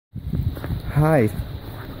Hi.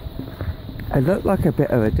 I look like a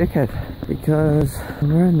bit of a dickhead because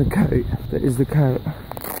I'm wearing the coat that is the coat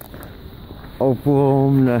of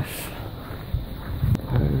warmness.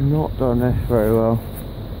 I've not done this very well.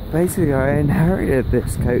 Basically, I inherited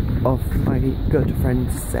this coat off my good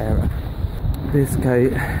friend Sarah. This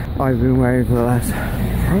coat I've been wearing for the last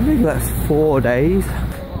 4 days.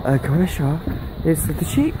 Carisha, it's the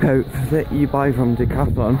cheap coat that you buy from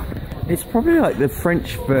Decathlon. It's probably like the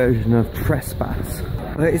French version of Trespass.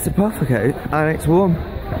 But it's a puffer coat and it's warm.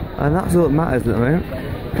 And that's all that matters at the moment.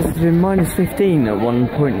 Because it's been minus 15 at one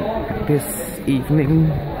point this evening.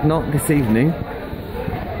 Not this evening.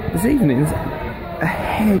 This evening's a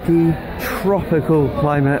heady tropical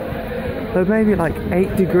climate. But maybe like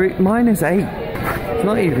 8 degrees, minus 8. It's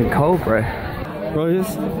not even cold, bro.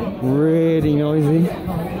 Rogers, really noisy.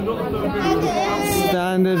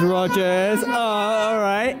 Standard Rogers. Oh, alright.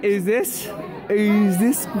 Who's this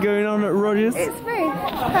going on at Rogers? It's free.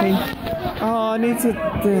 Hey. Oh, I need to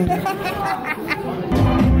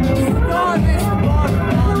Start this vlog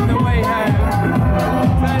on the way home.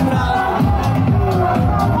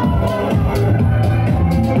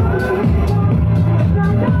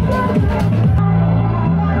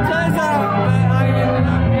 Turns out that I ended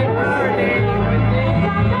up in Paradise with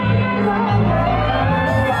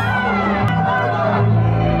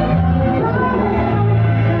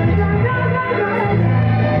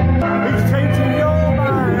He's changing your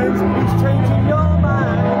mind. He's changing your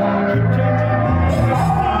mind. Keep changing your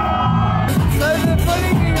mind. So the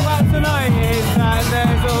funny thing about tonight is that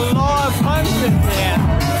there's a lot of punters here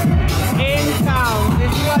in town.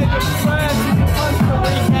 This is like the first punter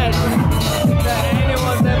weekend that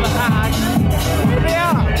anyone's ever had. Here they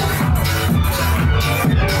are.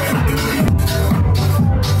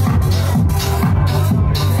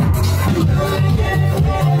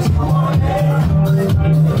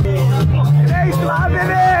 He's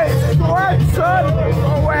loving it! What, son?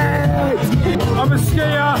 I'm a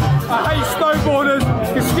skier. I hate snowboarders.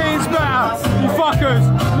 Because skiing's better. You fuckers.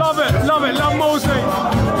 Love it, love Mosley.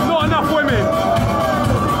 Not enough women.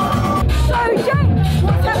 So, James,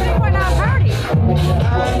 what's happening right now at Parody?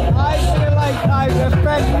 I feel like I've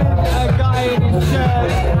offended a guy in his shirt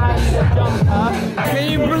and a jumper. Can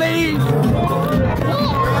you believe?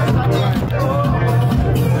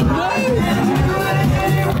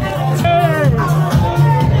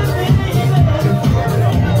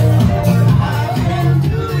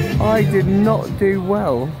 I did not do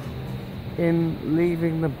well in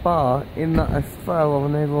leaving the bar in that I fell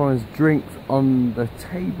on everyone's drinks on the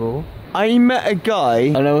table. I met a guy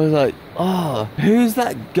and I was like, oh, who's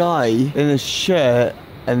that guy in the shirt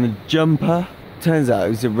and the jumper? Turns out he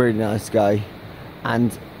was a really nice guy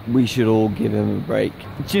and we should all give him a break.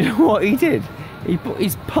 Do you know what he did? He put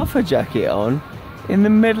his puffer jacket on in the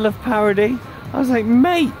middle of Parody. I was like,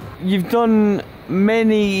 mate, you've done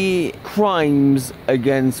many crimes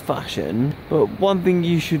against fashion, but one thing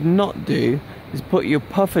you should not do is put your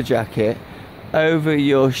puffer jacket over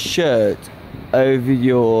your shirt, over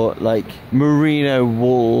your like merino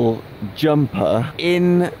wool jumper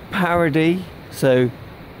in Parody. So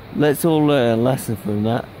let's all learn a lesson from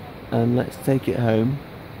that and let's take it home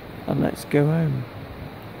and let's go home.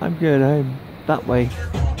 I'm going home that way.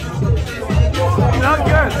 Not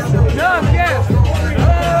good. Not good.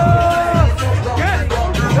 Good.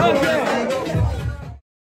 Not good.